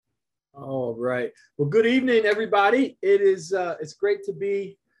right. Well, good evening, everybody. It's great to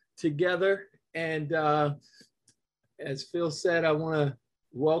be together. And as Phil said, I want to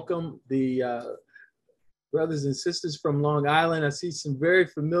welcome the brothers and sisters from Long Island. I see some very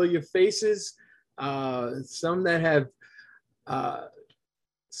familiar faces, some that have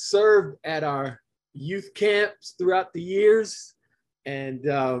served at our youth camps throughout the years.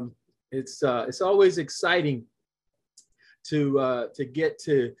 And it's always exciting to get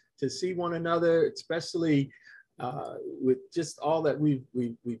to see one another, especially with just all that we've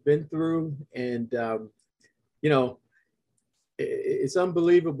been through. And you know, it's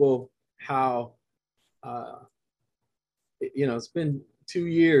unbelievable how it's been 2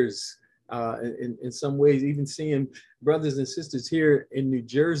 years in some ways, even seeing brothers and sisters here in New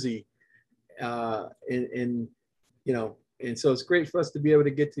Jersey, and so it's great for us to be able to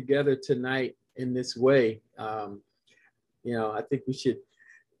get together tonight in this way. I think we should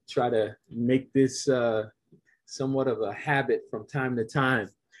try to make this somewhat of a habit from time to time,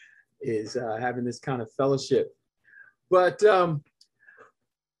 is having this kind of fellowship. But tonight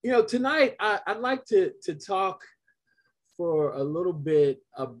I'd like to talk for a little bit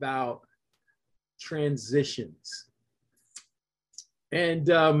about transitions. And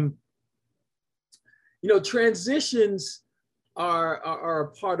transitions are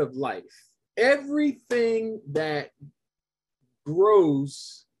a part of life. Everything that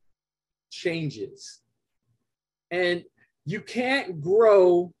grows changes, and you can't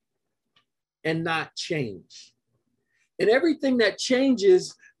grow and not change. And everything that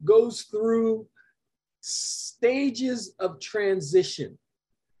changes goes through stages of transition.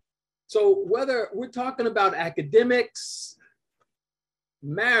 So whether we're talking about academics,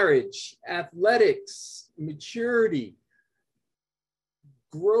 marriage, athletics, maturity,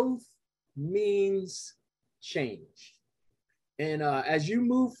 growth means change. And as you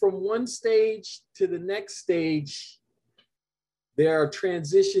move from one stage to the next stage, there are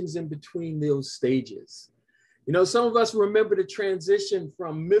transitions in between those stages. Some of us remember the transition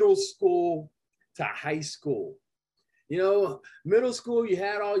from middle school to high school. Middle school, you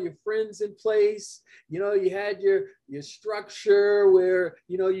had all your friends in place. You had your structure where,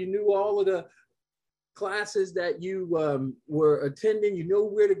 you knew all of the classes that you were attending. You know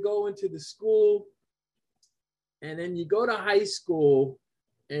where to go into the school. And then you go to high school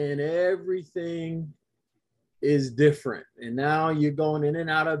and everything is different. And now you're going in and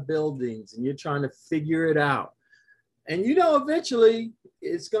out of buildings and you're trying to figure it out. And eventually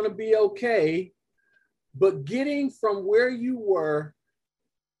it's going to be okay. But getting from where you were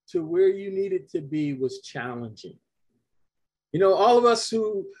to where you needed to be was challenging. All of us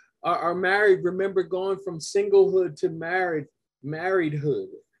who are married remember going from singlehood to marriedhood.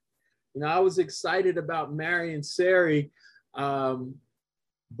 I was excited about marrying Sari,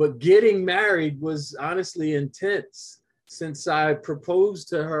 but getting married was honestly intense. Since I proposed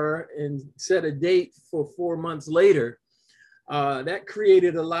to her and set a date for 4 months later, that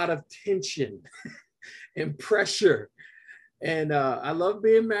created a lot of tension and pressure. And I love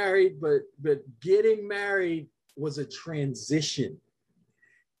being married, but getting married was a transition.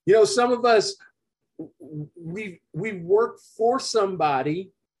 Some of us, we work for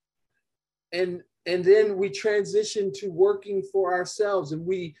somebody, and then we transition to working for ourselves, and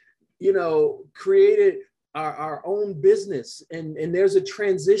we, created our own business, and there's a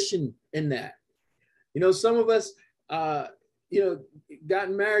transition in that. Some of us, got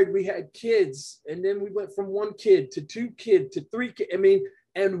married, we had kids, and then we went from 1 kid to 2 kids to 3 kids.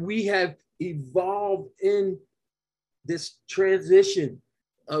 And we have evolved in this transition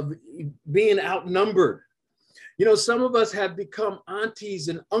of being outnumbered. Some of us have become aunties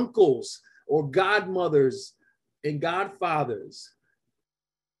and uncles, or godmothers and godfathers.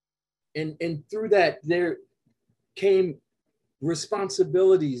 And through that, there came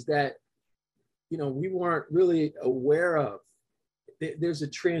responsibilities that, we weren't really aware of. There's a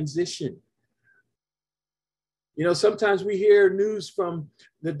transition. Sometimes we hear news from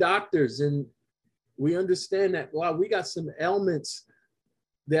the doctors and we understand that, wow, we got some ailments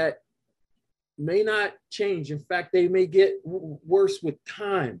that may not change. In fact, they may get worse with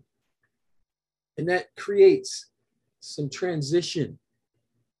time. And that creates some transition.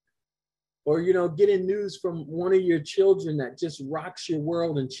 Or, getting news from one of your children that just rocks your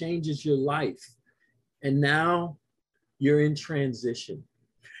world and changes your life. And now you're in transition.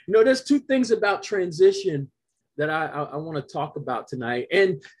 There's 2 things about transition that I want to talk about tonight.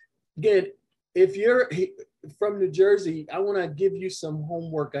 And again, if you're from New Jersey, I want to give you some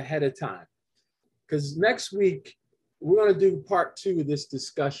homework ahead of time, because next week we're going to do part 2 of this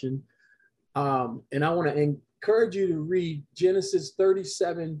discussion. And I want to encourage you to read Genesis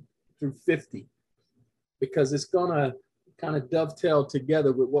 37 through 50, because it's going to kind of dovetail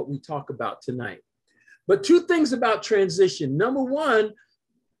together with what we talk about tonight. But two things about transition. Number one,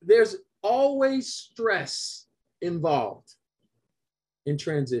 there's always stress involved in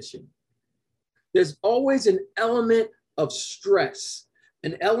transition. There's always an element of stress,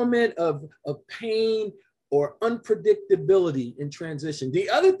 an element of pain or unpredictability in transition. The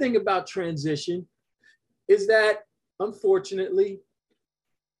other thing about transition is that, unfortunately,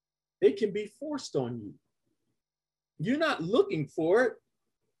 it can be forced on you. You're not looking for it.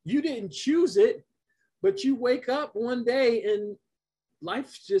 You didn't choose it, but you wake up one day and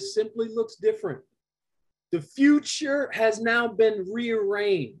life just simply looks different. The future has now been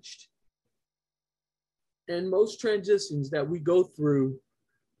rearranged. And most transitions that we go through,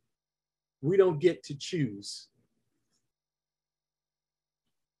 we don't get to choose.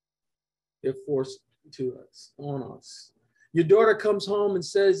 They're forced to us, on us. Your daughter comes home and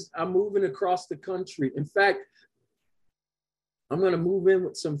says, I'm moving across the country. In fact, I'm going to move in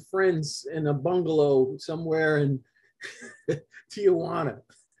with some friends in a bungalow somewhere in Tijuana.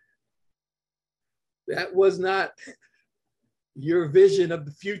 That was not your vision of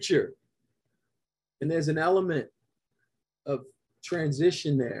the future. And there's an element of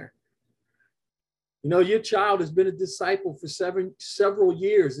transition there. You know, your child has been a disciple for several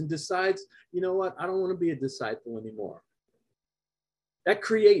years and decides, you know what, I don't want to be a disciple anymore. That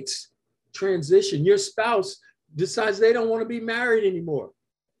creates transition. Your spouse decides they don't want to be married anymore.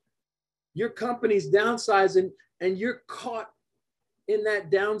 Your company's downsizing and you're caught in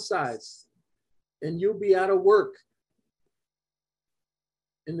that downsize, and you'll be out of work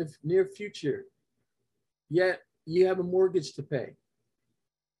in the near future. Yet you have a mortgage to pay.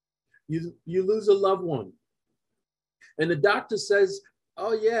 You lose a loved one. And the doctor says,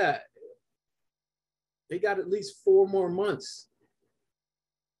 oh yeah, they got at least 4 more months.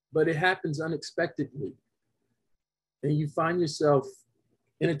 But it happens unexpectedly. And you find yourself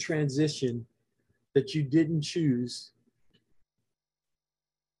in a transition that you didn't choose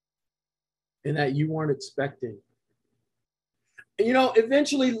and that you weren't expecting. And you know,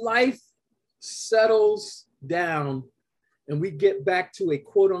 eventually life settles down and we get back to a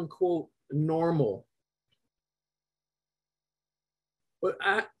quote unquote normal. But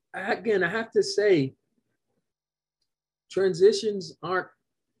I have to say, transitions aren't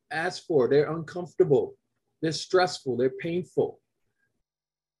asked for. They're uncomfortable. They're stressful. They're painful.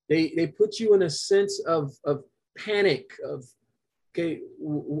 They put you in a sense of panic of, okay,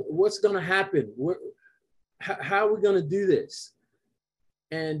 what's going to happen? How are we going to do this?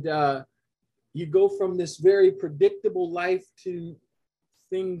 And you go from this very predictable life to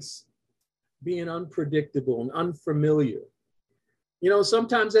things being unpredictable and unfamiliar. You know,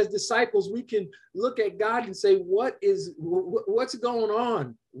 sometimes as disciples, we can look at God and say, what's going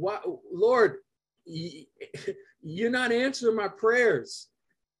on? Lord, you're not answering my prayers.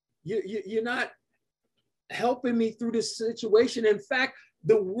 You're not helping me through this situation. In fact,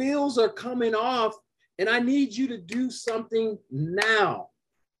 the wheels are coming off and I need you to do something now.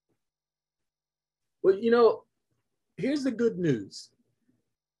 Well, you know, here's the good news.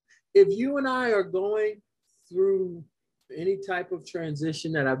 If you and I are going through any type of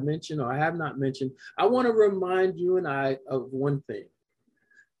transition that I've mentioned or I have not mentioned, I want to remind you and I of one thing.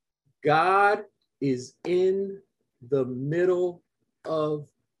 God is in the middle of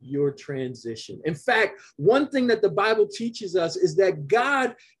your transition. In fact, one thing that the Bible teaches us is that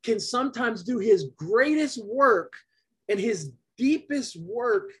God can sometimes do his greatest work and his deepest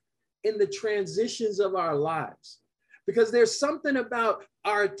work in the transitions of our lives. Because there's something about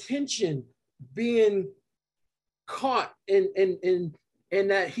our attention being caught and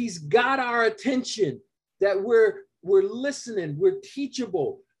that he's got our attention, that we're listening, we're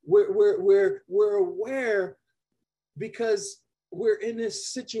teachable, we're aware, because we're in this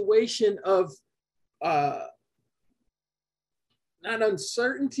situation of not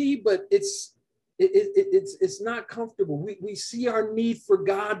uncertainty, but it's not comfortable. We see our need for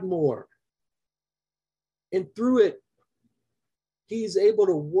God more, and through it, he's able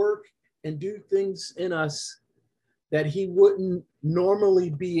to work and do things in us that he wouldn't normally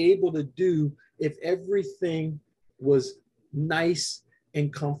be able to do if everything was nice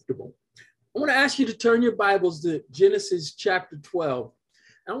and comfortable. I want to ask you to turn your Bibles to Genesis chapter 12.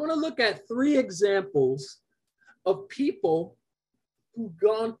 I want to look at 3 examples of people who've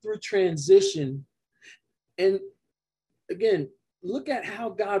gone through transition. And again, look at how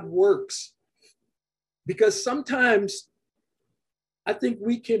God works. Because sometimes I think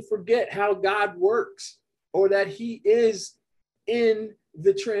we can forget how God works, or that he is in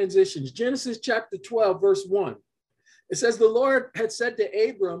the transitions. Genesis chapter 12, verse 1. It says, the Lord had said to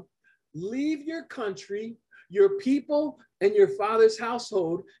Abram, leave your country, your people, and your father's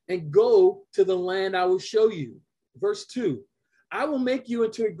household, and go to the land I will show you. Verse 2, I will make you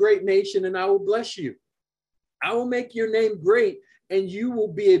into a great nation, and I will bless you. I will make your name great, and you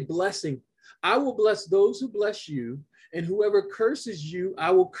will be a blessing. I will bless those who bless you, and whoever curses you,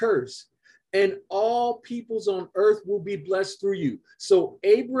 I will curse. And all peoples on earth will be blessed through you. So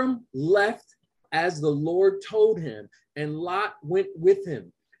Abram left as the Lord told him, and Lot went with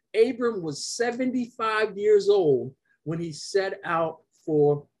him. Abram was 75 years old when he set out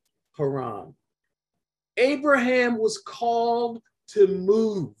for Haran. Abraham was called to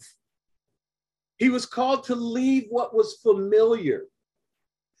move. He was called to leave what was familiar.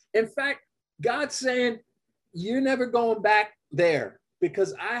 In fact, God's saying, you're never going back there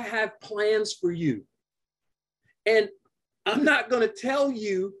because I have plans for you. And I'm not going to tell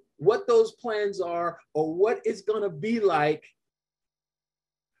you what those plans are or what it's going to be like,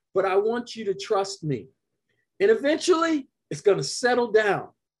 but I want you to trust me. And eventually it's going to settle down.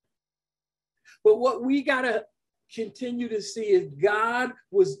 But what we got to continue to see is God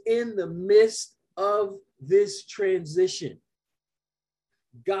was in the midst of this transition.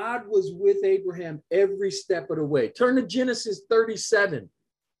 God was with Abraham every step of the way. Turn to Genesis 37,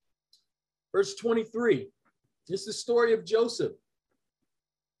 verse 23. This is the story of Joseph.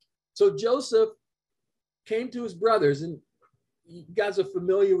 So Joseph came to his brothers, and you guys are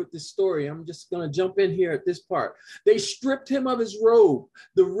familiar with this story. I'm just going to jump in here at this part. They stripped him of his robe,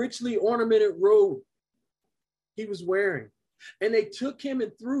 the richly ornamented robe he was wearing. And they took him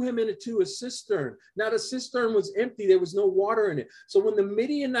and threw him into a cistern. Now the cistern was empty. There was no water in it. So when the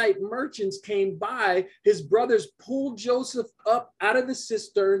Midianite merchants came by, his brothers pulled Joseph up out of the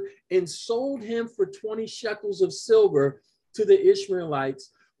cistern and sold him for 20 shekels of silver to the Ishmaelites,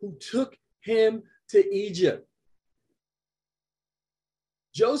 who took him to Egypt.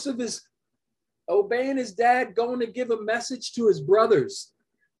 Joseph is obeying his dad, going to give a message to his brothers.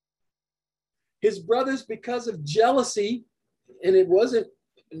 His brothers, because of jealousy, and it wasn't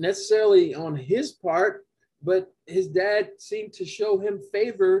necessarily on his part, but his dad seemed to show him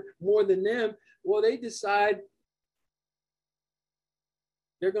favor more than them. Well, they decide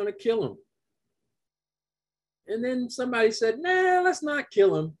they're going to kill him. And then somebody said, nah, let's not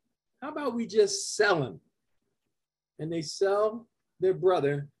kill him. How about we just sell him? And they sell their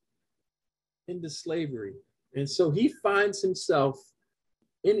brother into slavery. And so he finds himself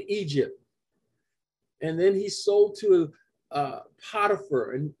in Egypt. And then he's sold to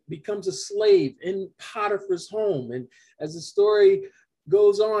Potiphar and becomes a slave in Potiphar's home. And as the story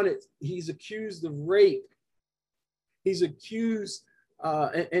goes on, he's accused of rape. He's accused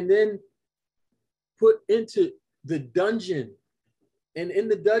and then put into the dungeon. And in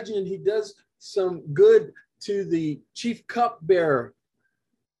the dungeon, he does some good to the chief cupbearer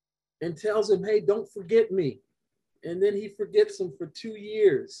and tells him, hey, don't forget me. And then he forgets him for 2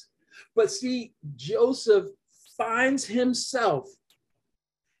 years. But see, Joseph finds himself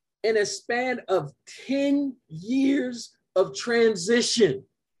in a span of 10 years of transition.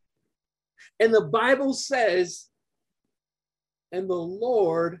 And the Bible says, and the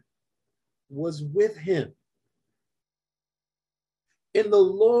Lord was with him. And the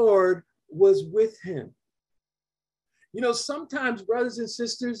Lord was with him. You know, sometimes, brothers and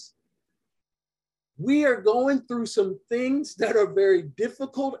sisters, we are going through some things that are very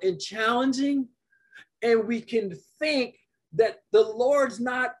difficult and challenging, and we can think that the Lord's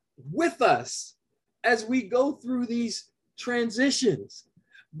not with us as we go through these transitions.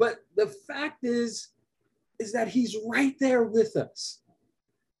 But the fact is that he's right there with us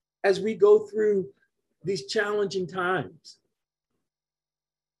as we go through these challenging times.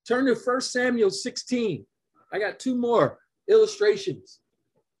 Turn to 1 Samuel 16. I got two more illustrations.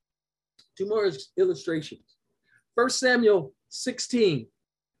 1 Samuel 16,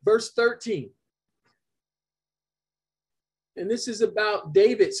 verse 13. And this is about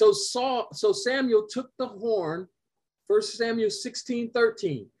David. So Samuel took the horn, 1 Samuel 16,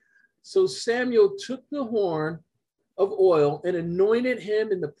 13. So Samuel took the horn of oil and anointed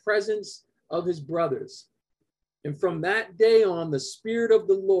him in the presence of his brothers. And from that day on, the Spirit of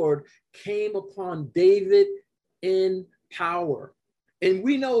the Lord came upon David in power. And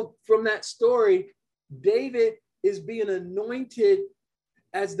we know from that story, David is being anointed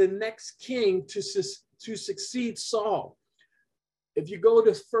as the next king to succeed Saul. If you go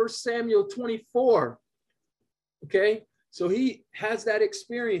to 1 Samuel 24, okay, so he has that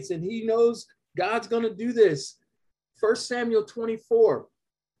experience and he knows God's going to do this. 1 Samuel 24,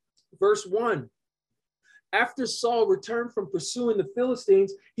 verse 1. After Saul returned from pursuing the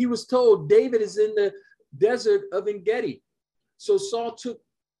Philistines, he was told David is in the desert of En-Gedi. So Saul took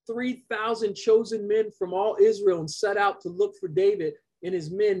 3,000 chosen men from all Israel and set out to look for David and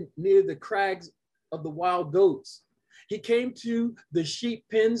his men near the crags of the wild goats. He came to the sheep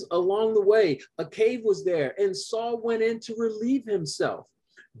pens along the way. A cave was there, and Saul went in to relieve himself.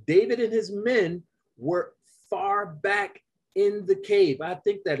 David and his men were far back in the cave. I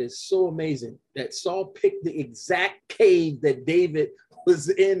think that is so amazing that Saul picked the exact cave that David was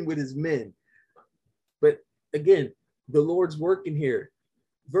in with his men. But again, the Lord's working here.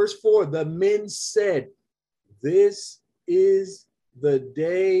 Verse 4, the men said, "This is the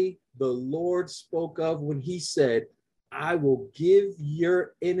day the Lord spoke of when he said, I will give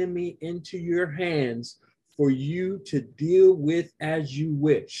your enemy into your hands for you to deal with as you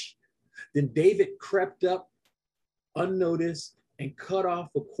wish." Then David crept up unnoticed and cut off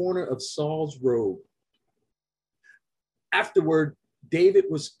a corner of Saul's robe. Afterward, David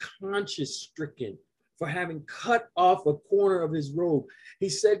was conscience stricken for having cut off a corner of his robe. He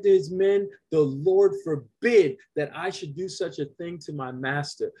said to his men, "The Lord forbid that I should do such a thing to my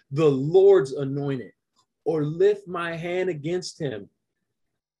master, the Lord's anointed, or lift my hand against him,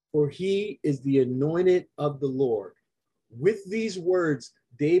 for he is the anointed of the Lord." With these words,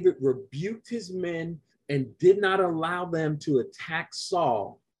 David rebuked his men and did not allow them to attack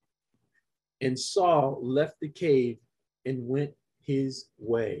Saul. And Saul left the cave and went his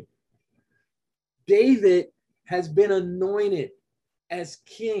way. David has been anointed as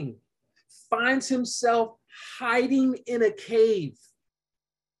king, finds himself hiding in a cave.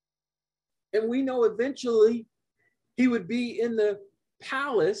 And we know eventually he would be in the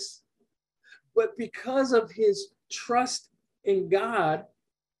palace, but because of his trust in God,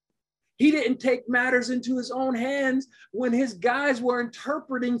 he didn't take matters into his own hands when his guys were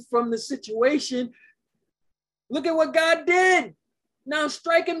interpreting from the situation. Look at what God did. Now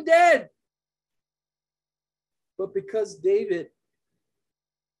strike him dead. But because David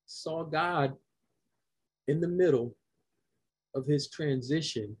saw God in the middle of his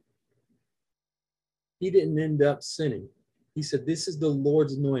transition, he didn't end up sinning. He said, "This is the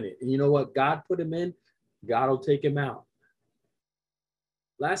Lord's anointed." And you know what? God put him in, God will take him out.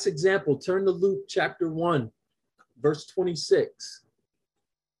 Last example, turn to Luke chapter 1, verse 26.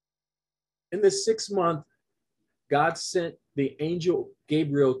 In the 6th month, God sent the angel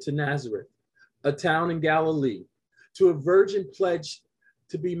Gabriel to Nazareth, a town in Galilee, to a virgin pledged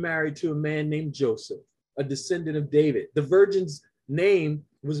to be married to a man named Joseph, a descendant of David. The virgin's name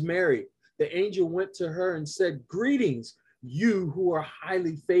was Mary. The angel went to her and said, "Greetings, you who are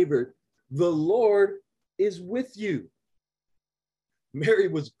highly favored. The Lord is with you." Mary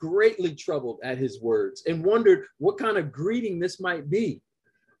was greatly troubled at his words and wondered what kind of greeting this might be.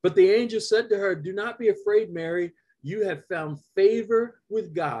 But the angel said to her, "Do not be afraid, Mary. You have found favor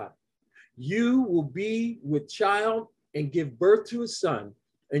with God. You will be with child and give birth to a son,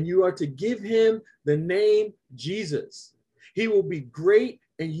 and you are to give him the name Jesus. He will be great,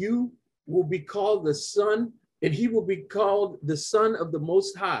 and you will be called the Son, and he will be called the Son of the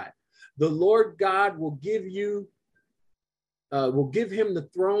Most High. The Lord God will give him the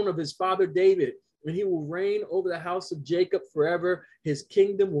throne of his father David, and he will reign over the house of Jacob forever. His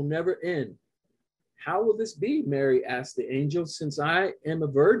kingdom will never end." "How will this be?" Mary asked the angel, "since I am a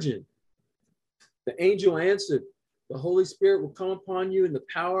virgin?" The angel answered, "The Holy Spirit will come upon you, and the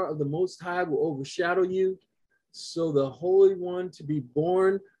power of the Most High will overshadow you. So the Holy One to be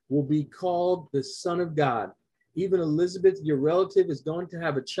born will be called the Son of God. Even Elizabeth, your relative, is going to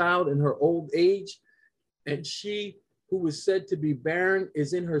have a child in her old age, and she who was said to be barren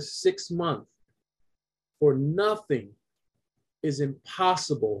is in her 6th month. For nothing is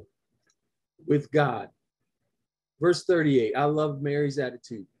impossible with God." Verse 38, I love Mary's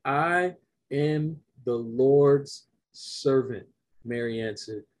attitude. "I am the Lord's servant," Mary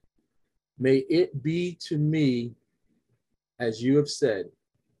answered. "May it be to me as you have said."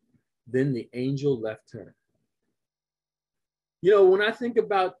 Then the angel left her. You know, when I think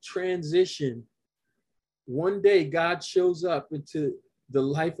about transition, one day God shows up into the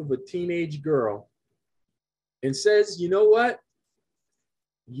life of a teenage girl and says, "You know what?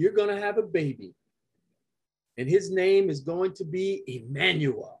 You're going to have a baby, and his name is going to be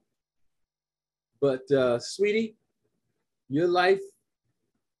Emmanuel. But sweetie, your life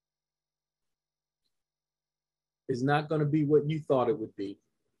is not going to be what you thought it would be.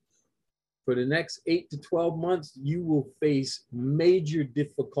 For the next 8 to 12 months, you will face major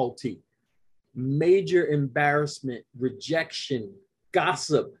difficulty, major embarrassment, rejection,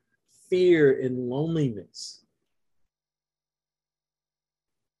 gossip, fear, and loneliness.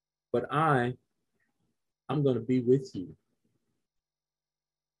 But I'm going to be with you."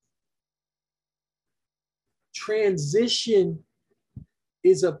 Transition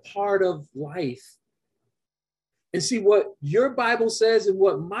is a part of life. And see, what your Bible says and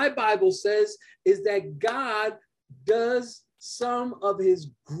what my Bible says is that God does some of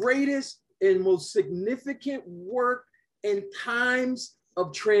his greatest and most significant work in times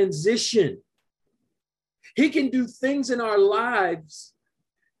of transition. He can do things in our lives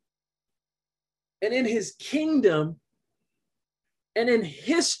and in his kingdom and in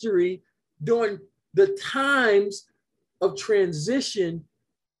history during the times of transition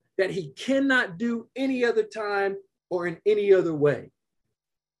that he cannot do any other time or in any other way.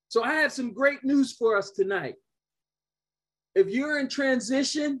 So I have some great news for us tonight. If you're in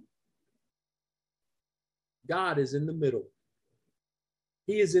transition, God is in the middle.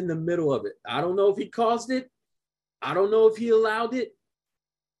 He is in the middle of it. I don't know if he caused it. I don't know if he allowed it,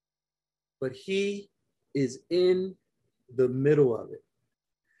 but he is in the middle of it.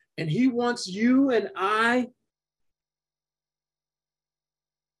 And he wants you and I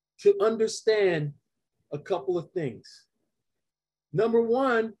to understand a couple of things. Number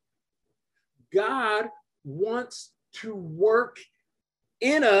one, God wants to work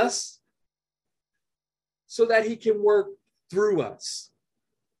in us so that he can work through us.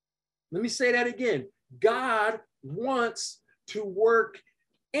 Let me say that again. God wants to work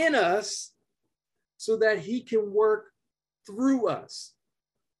in us so that he can work through us.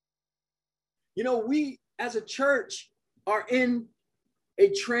 You know, we as a church are in a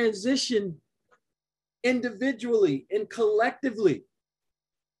transition individually and collectively.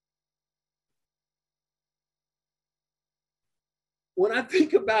 When I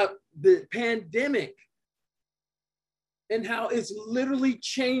think about the pandemic and how it's literally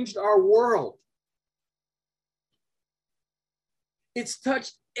changed our world, it's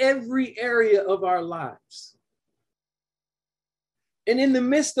touched every area of our lives. And in the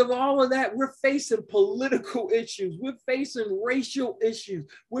midst of all of that, we're facing political issues. We're facing racial issues.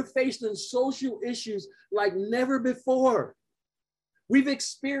 We're facing social issues like never before. We've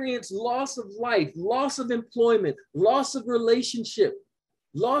experienced loss of life, loss of employment, loss of relationship,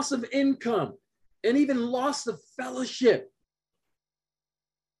 loss of income, and even loss of fellowship.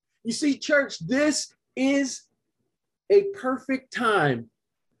 You see, church, this is a perfect time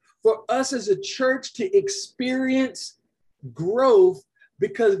for us as a church to experience growth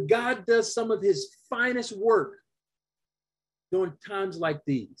because God does some of his finest work during times like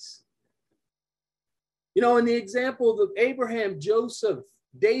these. You know, in the example of Abraham, Joseph,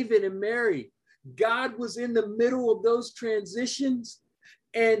 David, and Mary, God was in the middle of those transitions,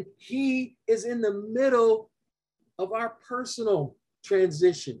 and he is in the middle of our personal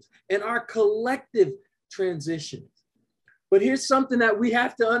transitions and our collective transitions. But here's something that we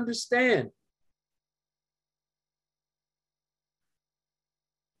have to understand.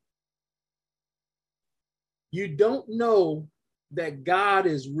 You don't know that God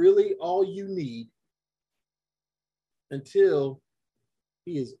is really all you need until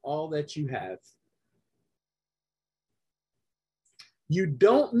he is all that you have. You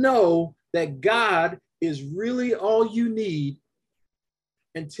don't know that God is really all you need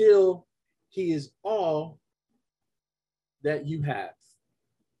until he is all that you have.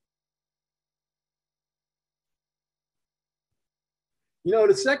 You know,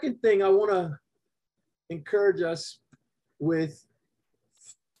 the second thing I want to encourage us with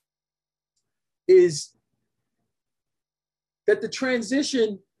is that the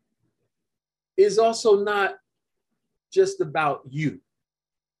transition is also not just about you,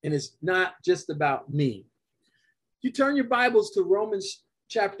 and it's not just about me. You turn your Bibles to Romans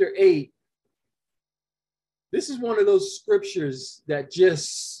chapter 8. This is one of those scriptures that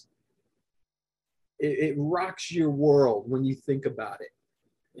just, it rocks your world when you think about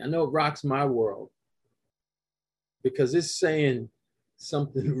it. I know it rocks my world because it's saying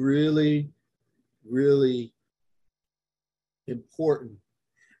something really, really important.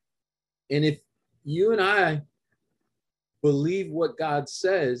 And if you and I believe what God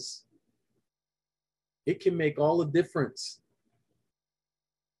says, it can make all the difference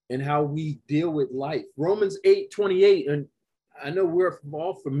in how we deal with life. Romans 8:28, and I know we're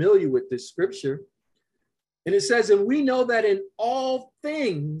all familiar with this scripture. And it says, and we know that in all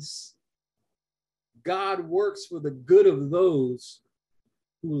things, God works for the good of those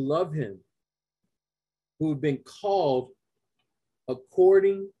who love him, who have been called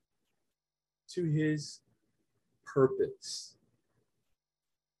according to his purpose.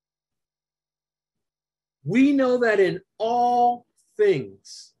 We know that in all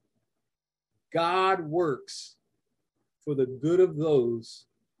things, God works for the good of those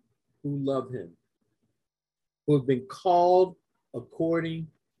who love him, who have been called according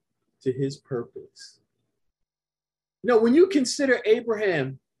to his purpose. No, when you consider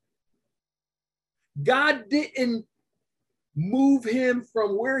Abraham, God didn't move him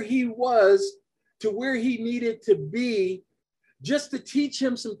from where he was to where he needed to be just to teach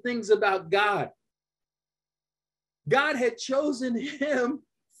him some things about God. God had chosen him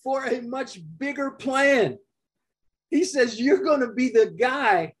for a much bigger plan. He says, you're going to be the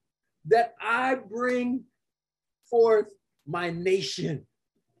guy that I bring forth my nation.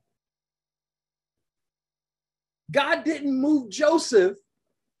 God didn't move Joseph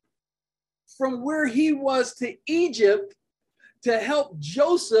from where he was to Egypt to help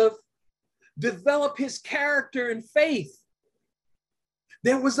Joseph develop his character and faith.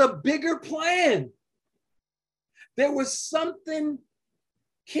 There was a bigger plan. There was something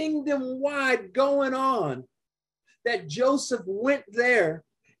kingdom-wide going on that Joseph went there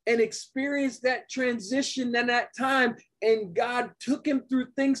and experienced that transition in that time, and God took him through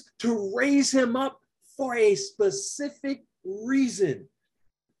things to raise him up for a specific reason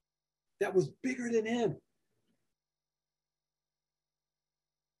that was bigger than him.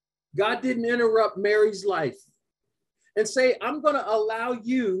 God didn't interrupt Mary's life and say, I'm going to allow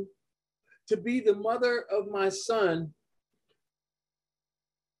you to be the mother of my son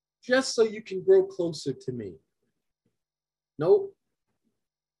just so you can grow closer to me. Nope.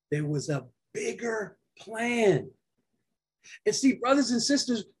 There was a bigger plan. And see, brothers and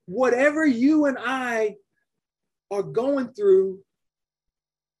sisters, whatever you and I are going through,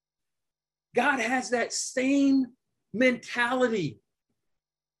 God has that same mentality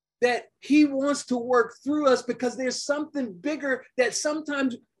that he wants to work through us because there's something bigger that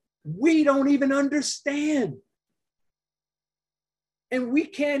sometimes we don't even understand. And we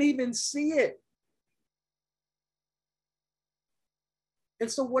can't even see it.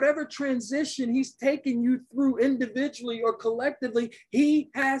 And so whatever transition he's taking you through individually or collectively,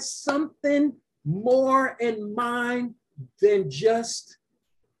 he has something more in mind than just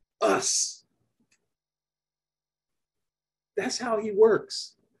us. That's how he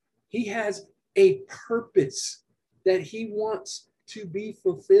works. He has a purpose that he wants to be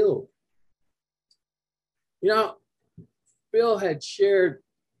fulfilled. You know, Phil had shared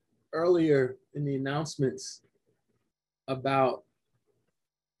earlier in the announcements about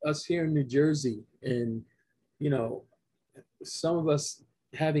us here in New Jersey and, you know, some of us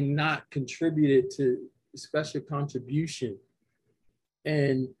having not contributed to special contribution.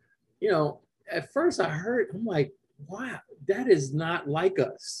 And, you know, at first I heard, I'm like, wow, that is not like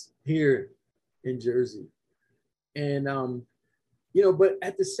us here in Jersey. And, you know, but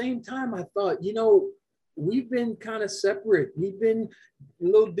at the same time, I thought, you know, we've been kind of separate. We've been a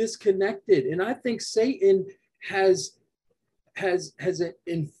little disconnected. And I think Satan has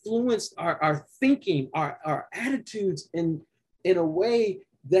influenced our thinking, our attitudes in a way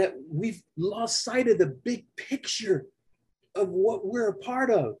that we've lost sight of the big picture of what we're a part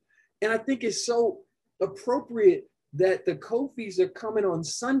of. And I think it's so appropriate that the Kofis are coming on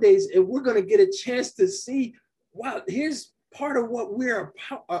Sundays and we're going to get a chance to see, wow, here's part of what we're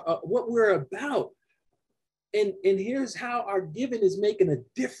about. And here's how our giving is making a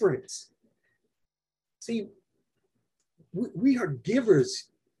difference. See, we are givers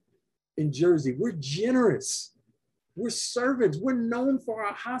in Jersey. We're generous. We're servants. We're known for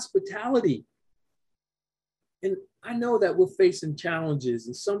our hospitality. And I know that we're facing challenges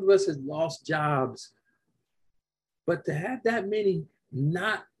and some of us have lost jobs, but to have that many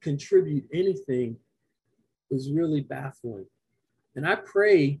not contribute anything is really baffling. And I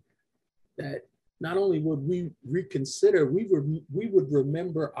pray that not only would we reconsider, we would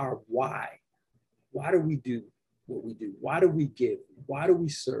remember our why. Why do we do what we do? Why do we give? Why do we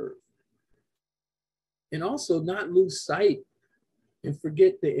serve? And also not lose sight and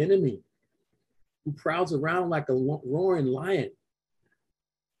forget the enemy who prowls around like a roaring lion.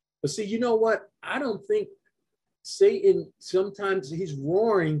 But see, you know what? I don't think Satan, sometimes he's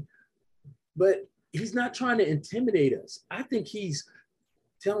roaring, but he's not trying to intimidate us. I think he's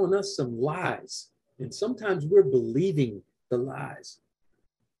telling us some lies. And sometimes we're believing the lies.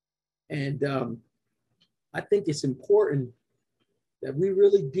 And I think it's important that we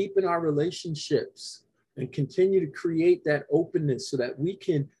really deepen our relationships and continue to create that openness so that we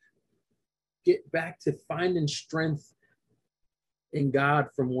can get back to finding strength in God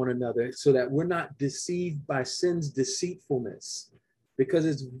from one another so that we're not deceived by sin's deceitfulness, because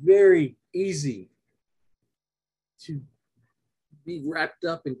it's very easy to be wrapped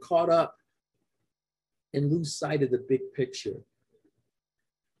up and caught up and lose sight of the big picture.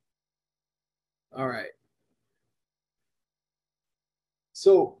 All right.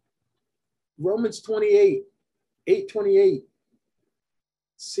 So Romans 8:28,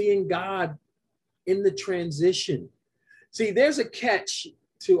 seeing God in the transition. See, there's a catch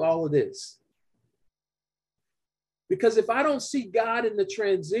to all of this. Because if I don't see God in the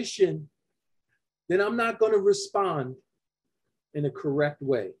transition, then I'm not going to respond in a correct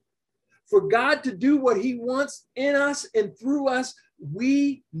way. For God to do what he wants in us and through us,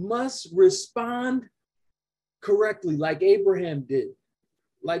 we must respond correctly, like Abraham did,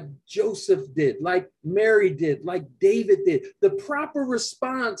 like Joseph did, like Mary did, like David did. The proper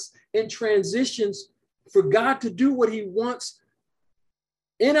response in transitions for God to do what he wants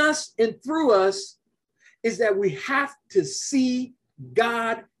in us and through us is that we have to see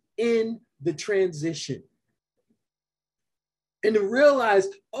God in the transition. And to realize,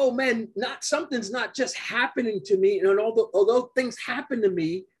 oh man, something's not just happening to me. And although things happen to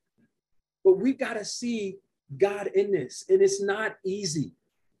me, but we got to see God in this. And it's not easy.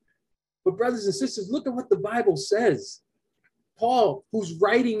 But brothers and sisters, look at what the Bible says. Paul, who's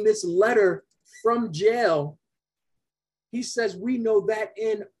writing this letter from jail, he says, we know that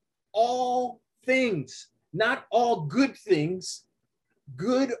in all things, not all good things,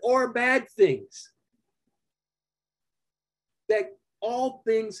 good or bad things, that all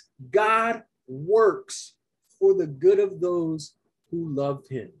things God works for the good of those who love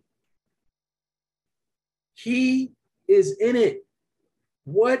him. He is in it.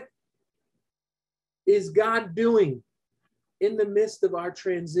 What is God doing in the midst of our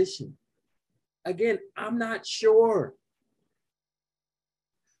transition? Again, I'm not sure.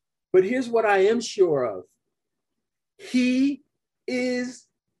 But here's what I am sure of. He is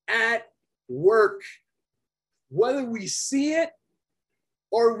at work. Whether we see it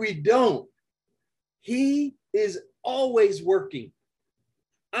or we don't, he is always working.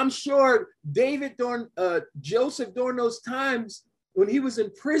 I'm sure Joseph during those times when he was in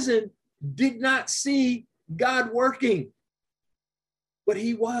prison did not see God working, but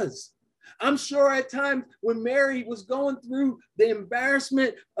he was. I'm sure at times when Mary was going through the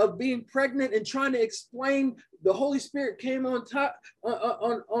embarrassment of being pregnant and trying to explain, the Holy Spirit came on top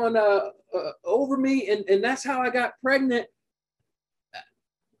over me, and that's how I got pregnant.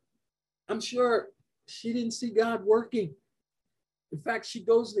 I'm sure she didn't see God working. In fact, she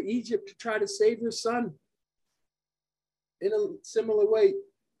goes to Egypt to try to save her son. In a similar way,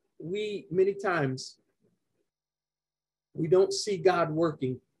 many times we don't see God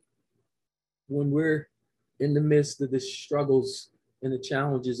working when we're in the midst of the struggles and the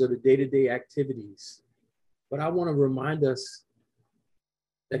challenges of the day-to-day activities. But I want to remind us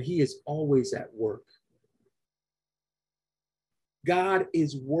that he is always at work. God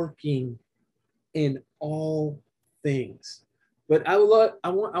is working in all things. But I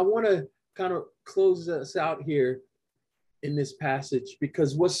want to kind of close us out here in this passage,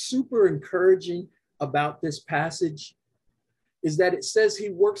 because what's super encouraging about this passage is that it says he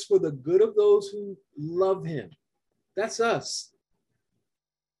works for the good of those who love him. That's us.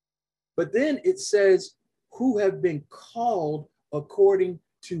 But then it says, who have been called according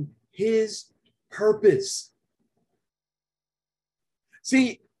to his purpose.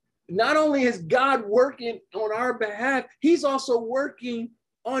 See, not only is God working on our behalf, he's also working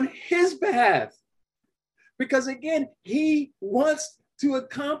on his behalf. Because again, he wants to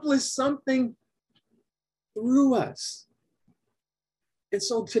accomplish something through us. And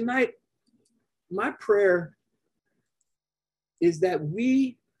so tonight, my prayer is that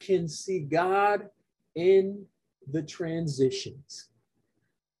we can see God in the transitions.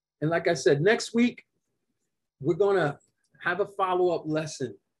 And like I said, next week, we're going to have a follow-up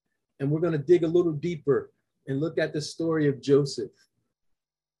lesson, and we're going to dig a little deeper and look at the story of Joseph.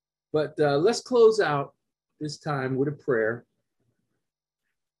 But let's close out this time with a prayer.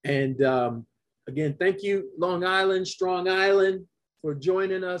 And again, thank you, Long Island, Strong Island, for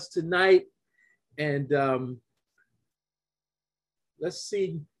joining us tonight. And let's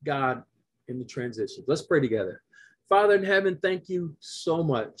see God in the transition. Let's pray together. Father in heaven, thank you so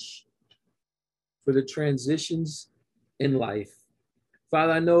much for the transitions in life.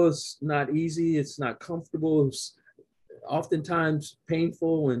 Father, I know it's not easy. It's not comfortable. It's oftentimes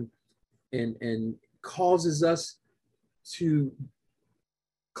painful and causes us to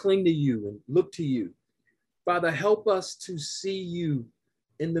cling to you and look to you. Father, help us to see you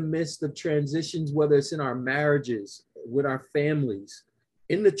in the midst of transitions, whether it's in our marriages, with our families,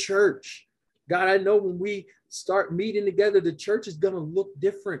 in the church. God, I know when we start meeting together, the church is going to look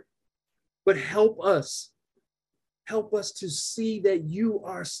different, but help us to see that you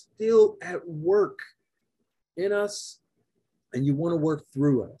are still at work in us and you want to work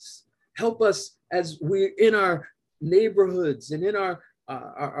through us. Help us as we're in our neighborhoods and in at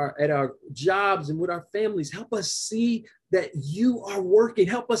our jobs and with our families. Help us see that you are working.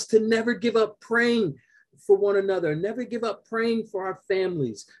 Help us to never give up praying for one another. Never give up praying for our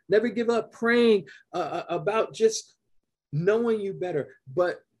families. Never give up praying about just knowing you better,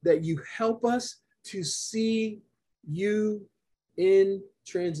 but that you help us to see you in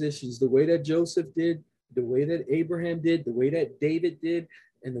transitions, the way that Joseph did, the way that Abraham did, the way that David did,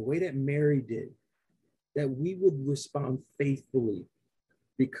 and the way that Mary did, that we would respond faithfully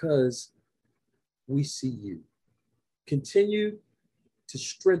because we see you. Continue to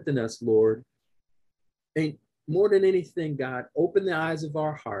strengthen us, Lord. And more than anything, God, open the eyes of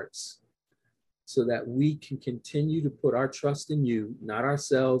our hearts so that we can continue to put our trust in you, not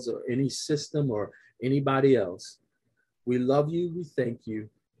ourselves or any system or anybody else. We love you. We thank you.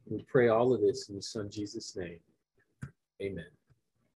 We pray all of this in your son, Jesus' name. Amen.